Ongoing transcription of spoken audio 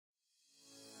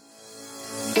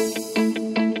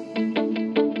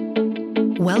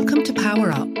Welcome to Power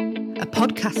Up, a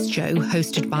podcast show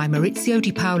hosted by Maurizio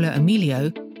Di Paolo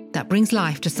Emilio that brings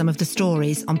life to some of the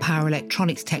stories on power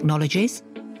electronics technologies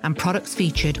and products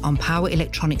featured on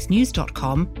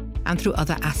powerelectronicsnews.com and through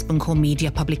other AspenCore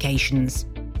media publications.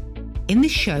 In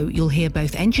this show, you'll hear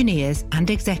both engineers and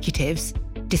executives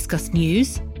discuss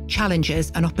news,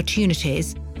 challenges and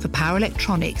opportunities for power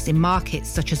electronics in markets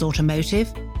such as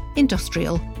automotive,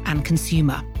 industrial and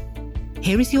consumer.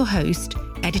 Here is your host,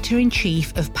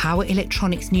 Editor-in-Chief of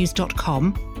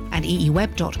powerelectronicsnews.com and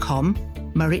eeweb.com,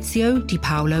 Maurizio Di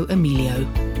Paolo Emilio.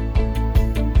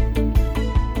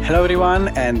 Hello everyone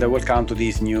and welcome to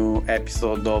this new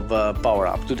episode of Power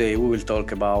Up. Today we will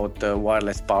talk about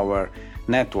wireless power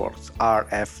networks,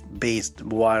 RF-based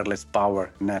wireless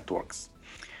power networks.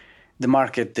 The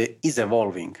market is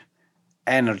evolving.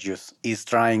 Energous is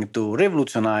trying to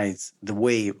revolutionize the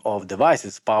way of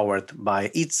devices powered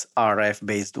by its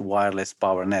RF-based wireless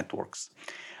power networks.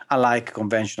 Unlike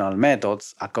conventional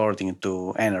methods, according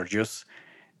to Energous,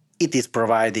 it is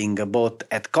providing both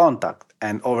at contact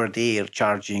and over-the-air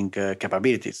charging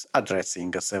capabilities,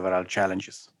 addressing several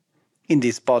challenges. In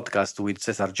this podcast with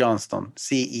Cesar Johnston,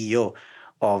 CEO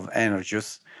of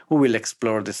Energous, we will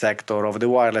explore the sector of the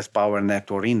wireless power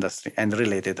network industry and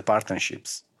related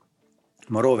partnerships.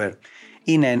 Moreover,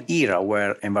 in an era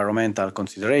where environmental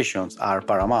considerations are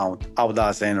paramount, how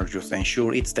does Energous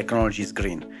ensure its technology is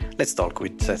green? Let's talk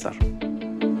with Cesar.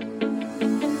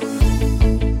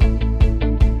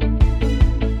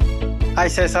 Hi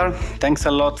Cesar, thanks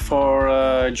a lot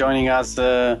for joining us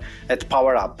at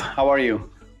Power Up. How are you?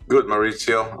 Good,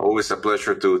 Maurizio. Always a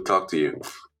pleasure to talk to you.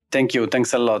 Thank you.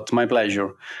 Thanks a lot. My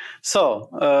pleasure.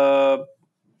 So,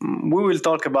 we will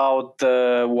talk about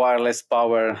wireless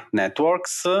power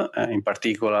networks, in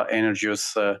particular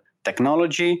Energous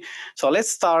technology. So let's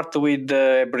start with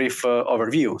a brief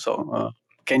overview. So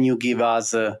can you give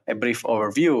us a brief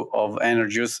overview of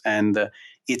Energous and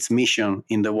its mission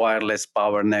in the wireless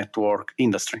power network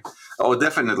industry? Oh,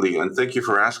 definitely. And thank you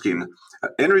for asking.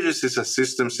 Energous is a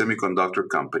system semiconductor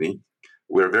company.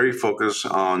 We're very focused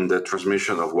on the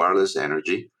transmission of wireless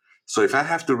energy. So if I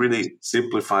have to really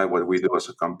simplify what we do as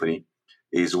a company,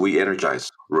 is we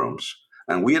energize rooms.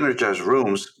 And we energize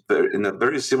rooms in a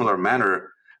very similar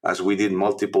manner as we did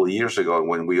multiple years ago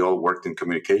when we all worked in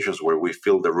communications, where we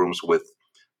filled the rooms with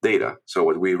data. So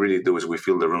what we really do is we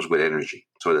fill the rooms with energy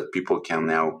so that people can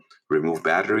now remove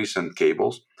batteries and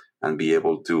cables and be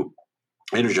able to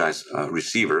energize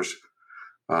receivers.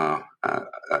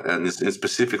 And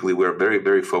specifically, we're very,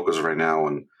 very focused right now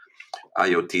on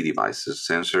IoT devices,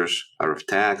 sensors, RF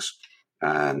tags,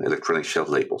 and electronic shelf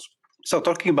labels. So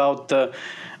talking about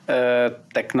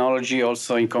technology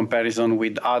also in comparison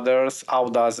with others, how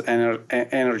does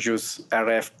Energous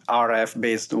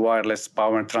RF-based wireless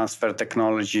power transfer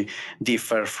technology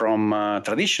differ from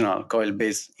traditional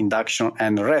coil-based induction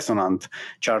and resonant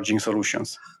charging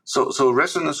solutions? So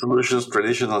resonant solutions,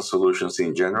 traditional solutions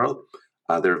in general,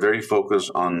 they're very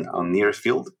focused on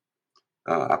near-field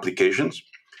applications.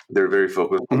 They're very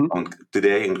focused on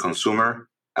today in consumer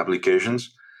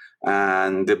applications.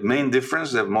 And the main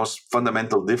difference, the most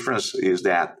fundamental difference is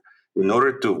that in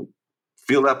order to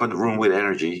fill up a room with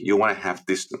energy, you want to have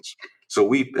distance. So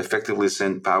we effectively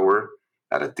send power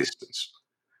at a distance.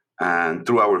 And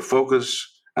through our focus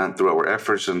and through our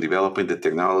efforts in developing the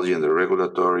technology and the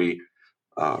regulatory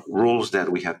rules that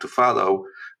we have to follow,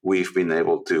 we've been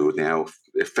able to now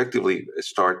effectively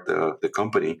start the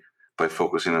company by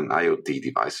focusing on IoT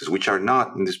devices, which are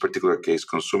not, in this particular case,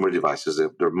 consumer devices.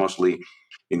 They're mostly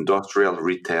industrial,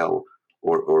 retail,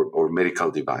 or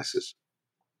medical devices.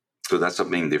 So that's the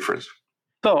main difference.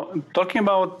 So talking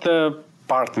about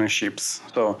partnerships,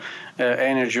 so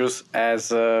Energous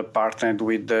has partnered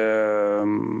with,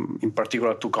 in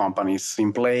particular, two companies,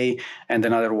 InPlay and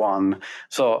another one.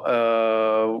 So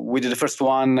we did the first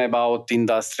one about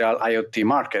industrial IoT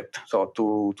market, so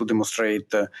to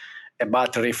demonstrate a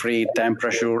battery-free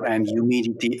temperature and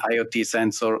humidity IoT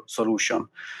sensor solution.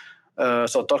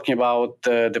 So talking about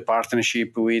the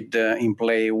partnership with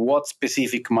InPlay, what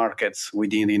specific markets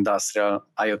within the industrial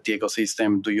IoT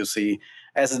ecosystem do you see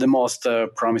as the most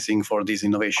promising for this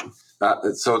innovation?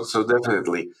 So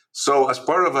definitely. So as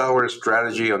part of our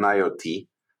strategy on IoT,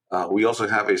 we also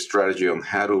have a strategy on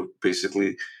how to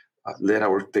basically let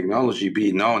our technology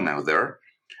be known out there.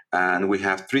 And we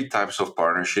have three types of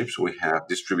partnerships. We have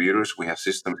distributors, we have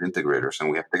systems integrators, and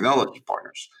we have technology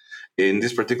partners. In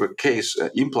this particular case,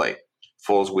 InPlay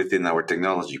falls within our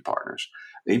technology partners.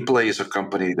 InPlay is a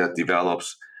company that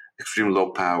develops extreme low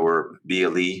power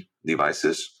BLE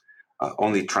devices,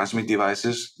 only transmit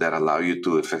devices that allow you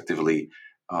to effectively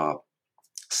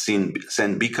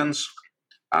send beacons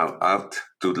out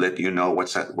to let you know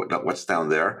what's down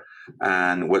there.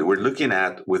 And what we're looking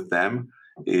at with them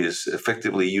is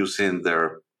effectively using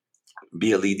their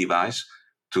BLE device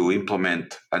to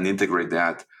implement and integrate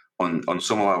that on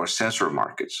some of our sensor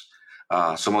markets.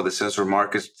 Some of the sensor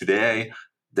markets today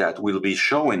that will be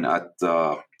showing at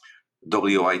the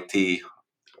WIT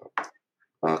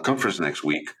conference next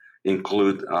week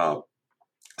include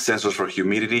sensors for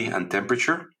humidity and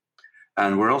temperature.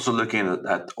 And we're also looking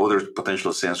at other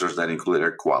potential sensors that include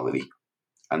air quality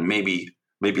and maybe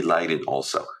lighting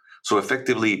also. So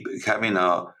effectively having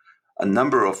a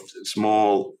number of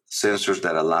small sensors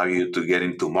that allow you to get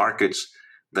into markets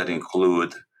that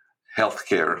include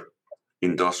healthcare,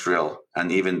 industrial,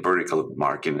 and even vertical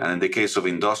marketing. And in the case of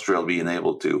industrial, being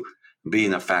able to be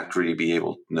in a factory, be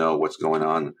able to know what's going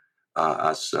on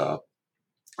as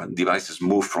devices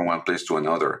move from one place to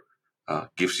another,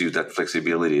 gives you that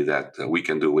flexibility that we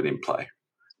can do within Play.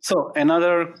 So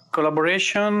another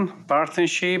collaboration,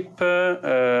 partnership,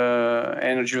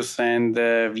 Energius and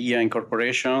VIA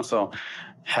Incorporation. So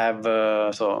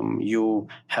you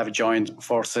have joined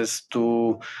forces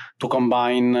to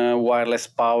combine wireless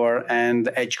power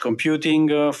and edge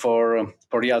computing for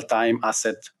real-time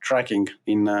asset tracking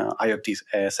in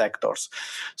IoT sectors.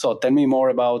 So tell me more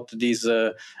about this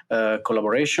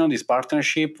collaboration, this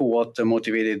partnership. What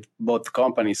motivated both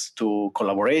companies to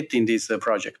collaborate in this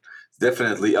project?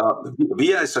 Definitely.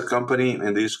 VIA is a company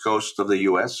in the East Coast of the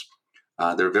US.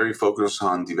 They're very focused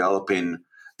on developing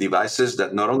devices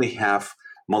that not only have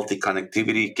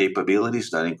multi-connectivity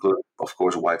capabilities that include, of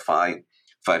course, Wi-Fi,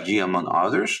 5G, among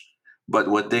others. But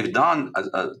what they've done,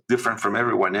 different from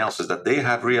everyone else, is that they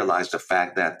have realized the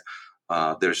fact that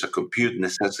there's a compute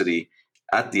necessity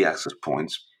at the access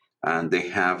points, and they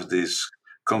have this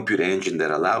compute engine that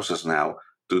allows us now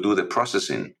to do the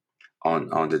processing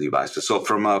on the devices. So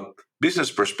from a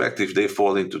business perspective, they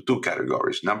fall into two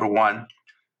categories. Number one,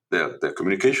 the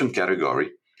communication category,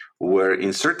 where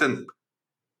in certain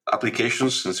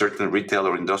applications, in certain retail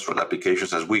or industrial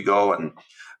applications, as we go and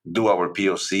do our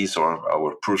POCs or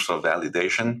our proofs of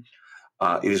validation,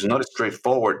 it is not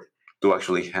straightforward to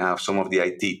actually have some of the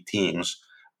IT teams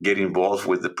get involved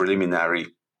with the preliminary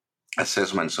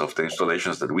assessments of the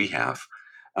installations that we have.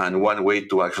 And one way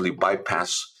to actually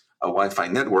bypass a Wi-Fi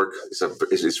network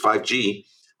is 5G.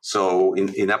 So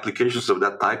in applications of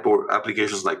that type, or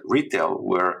applications like retail,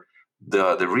 where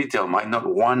the retail might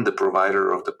not want the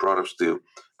provider of the products to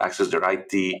access their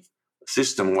IT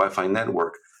system Wi-Fi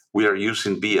network, we are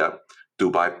using VIA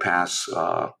to bypass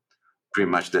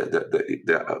pretty much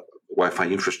the Wi-Fi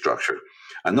infrastructure.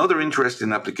 Another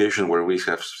interesting application where we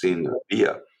have seen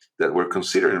VIA that we're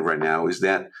considering right now is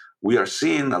that we are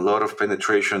seeing a lot of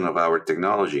penetration of our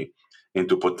technology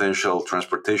into potential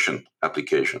transportation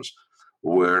applications,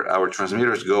 where our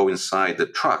transmitters go inside the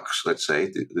trucks, let's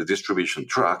say, the distribution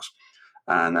trucks,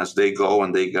 and as they go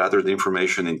and they gather the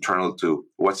information internal to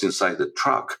what's inside the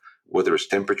truck, whether it's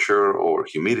temperature or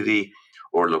humidity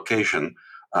or location,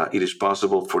 it is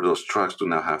possible for those trucks to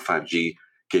now have 5G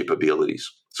capabilities.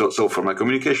 So from a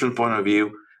communication point of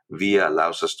view, VIA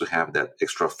allows us to have that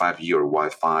extra 5G or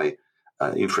Wi-Fi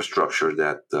infrastructure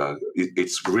that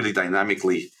it's really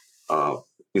dynamically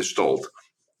installed.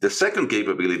 The second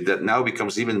capability that now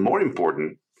becomes even more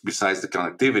important, besides the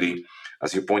connectivity,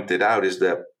 as you pointed out, is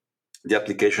the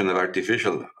application of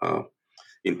artificial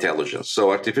intelligence.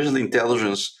 So artificial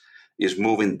intelligence is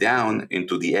moving down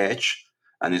into the edge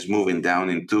and is moving down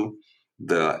into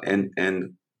the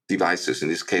end devices, in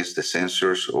this case, the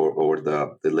sensors or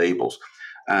the labels.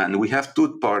 And we have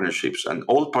two partnerships, an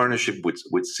old partnership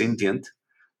with Syntiant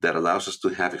that allows us to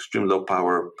have extreme low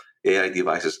power AI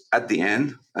devices at the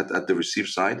end, at the receive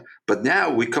side. But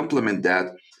now we complement that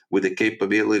with the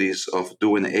capabilities of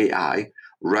doing AI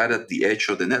right at the edge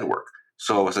of the network.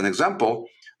 So as an example,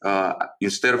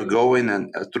 instead of going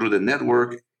and through the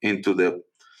network into the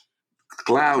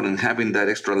cloud and having that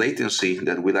extra latency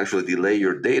that will actually delay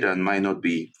your data and might not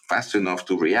be fast enough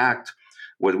to react,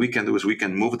 what we can do is we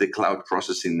can move the cloud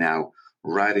processing now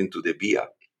right into the VIA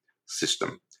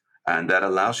system. And that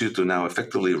allows you to now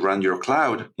effectively run your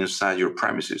cloud inside your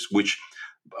premises, which,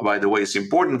 by the way, is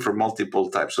important for multiple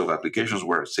types of applications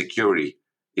where security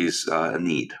is a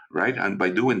need, right? And by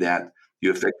doing that,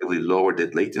 you effectively lower the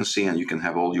latency and you can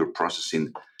have all your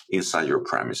processing inside your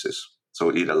premises. So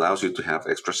it allows you to have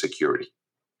extra security.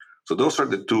 So those are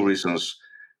the two reasons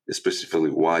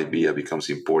specifically why VIA becomes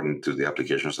important to the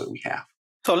applications that we have.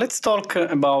 So let's talk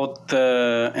about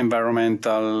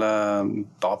environmental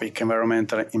topic,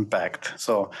 environmental impact.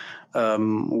 So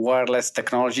wireless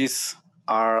technologies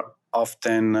are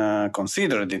often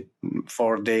considered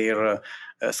for their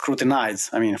scrutinized,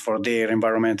 for their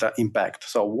environmental impact.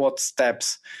 So what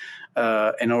steps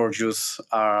Energeous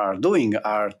are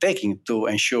taking to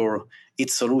ensure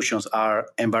its solutions are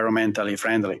environmentally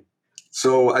friendly?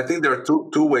 So I think there are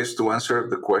two ways to answer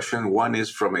the question. One is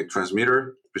from a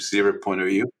transmitter receiver point of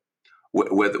view,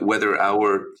 whether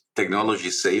our technology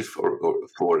is safe or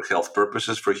for health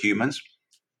purposes for humans.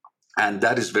 And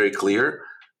that is very clear.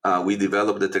 We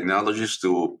developed the technologies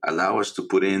to allow us to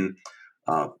put in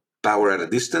power at a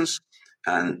distance.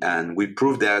 And we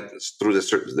proved that through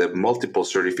the multiple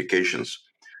certifications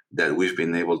that we've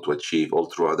been able to achieve all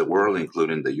throughout the world,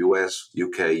 including the US,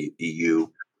 UK, EU,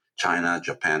 China,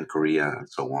 Japan, Korea, and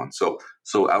so on.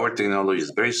 So our technology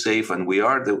is very safe, and we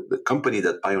are the company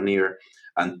that pioneered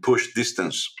and pushed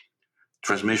distance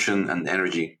transmission and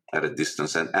energy at a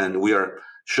distance. And we are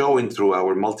showing through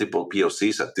our multiple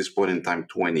POCs at this point in time,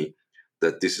 20,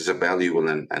 that this is a valuable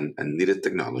and needed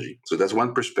technology. So that's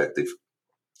one perspective.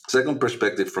 Second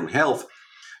perspective from health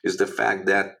is the fact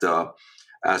that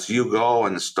as you go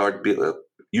and start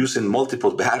using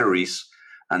multiple batteries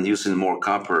and using more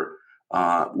copper,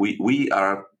 we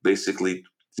are basically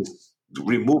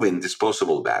removing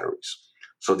disposable batteries.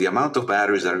 So the amount of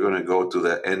batteries that are going to go to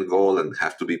the end goal and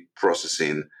have to be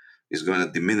processing is going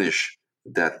to diminish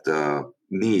that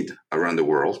need around the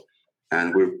world.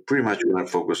 And we're pretty much going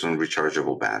to focus on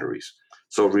rechargeable batteries.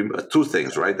 So two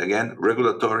things, right? Again,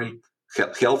 regulatory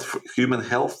health, human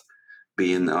health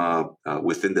being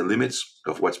within the limits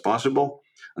of what's possible.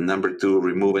 And number two,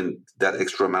 removing that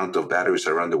extra amount of batteries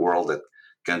around the world that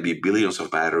can be billions of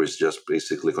batteries just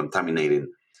basically contaminating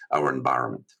our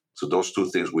environment. So those two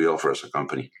things we offer as a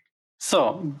company.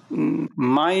 So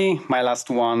my last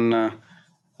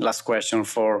question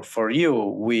for you.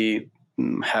 We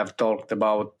have talked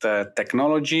about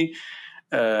technology,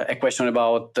 a question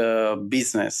about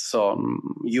business. So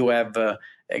you have a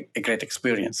great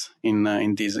experience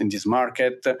in this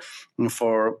market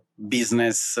for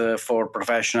business, for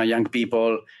professional young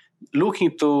people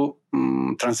looking to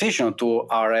transition to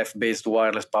RF-based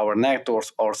wireless power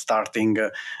networks or starting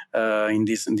in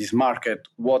this market.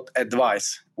 What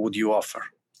advice would you offer?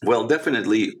 Well,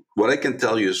 definitely. What I can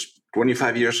tell you is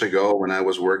 25 years ago, when I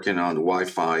was working on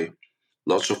Wi-Fi,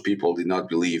 lots of people did not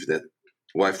believe that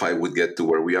Wi-Fi would get to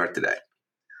where we are today.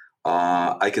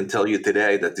 I can tell you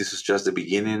today that this is just the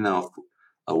beginning of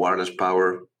wireless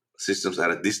power systems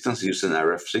at a distance using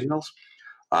RF signals.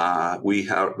 We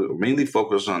are mainly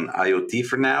focused on IoT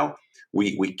for now.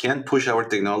 We can push our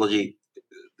technology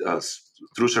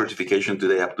through certification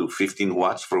today up to 15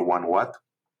 watts for 1 watt,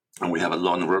 and we have a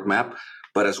long roadmap.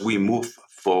 But as we move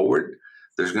forward,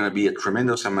 there's going to be a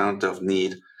tremendous amount of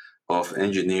need of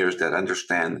engineers that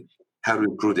understand how to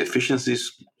improve the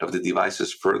efficiencies of the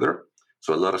devices further.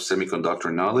 So a lot of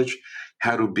semiconductor knowledge,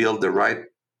 how to build the right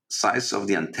size of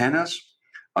the antennas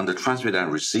on the transmit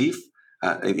and receive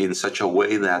in such a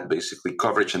way that basically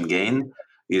coverage and gain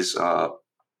is the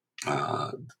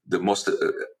most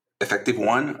effective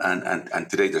one. And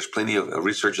today there's plenty of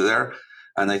research there.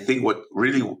 And I think what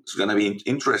really is going to be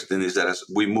interesting is that as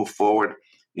we move forward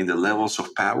in the levels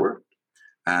of power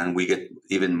and we get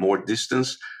even more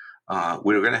distance,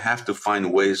 we're going to have to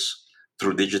find ways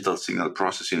through digital signal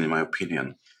processing, in my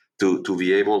opinion, to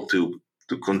be able to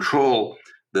control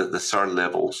the SAR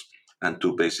levels and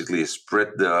to basically spread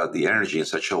the energy in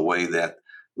such a way that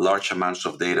large amounts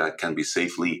of data can be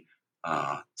safely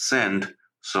sent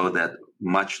so that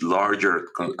much larger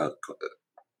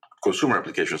consumer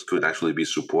applications could actually be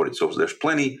supported. So there's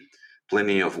plenty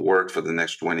of work for the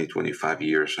next 20, 25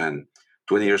 years. And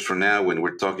 20 years from now, when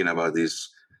we're talking about this,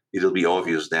 it'll be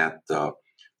obvious that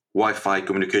Wi-Fi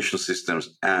communication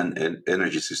systems and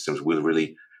energy systems will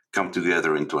really come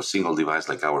together into a single device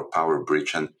like our Power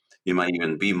Bridge. And it might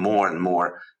even be more and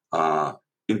more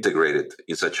integrated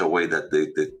in such a way that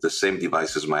the same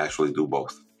devices might actually do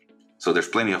both. So there's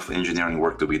plenty of engineering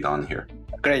work to be done here.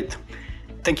 Great.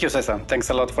 Thank you, Cesar. Thanks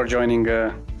a lot for joining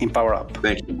in Power Up.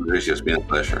 Thank you, Mauricio. It's been a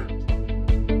pleasure.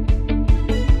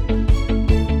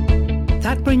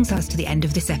 That brings us to the end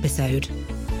of this episode.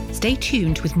 Stay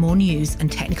tuned with more news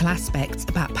and technical aspects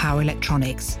about power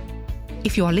electronics.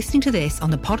 If you are listening to this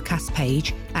on the podcast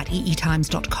page at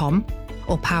eetimes.com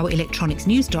or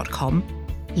powerelectronicsnews.com,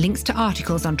 links to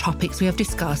articles on topics we have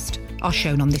discussed are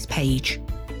shown on this page.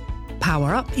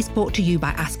 Power Up is brought to you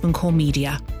by AspenCore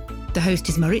Media. The host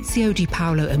is Maurizio Di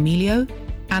Paolo Emilio,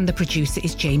 and the producer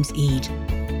is James Eade.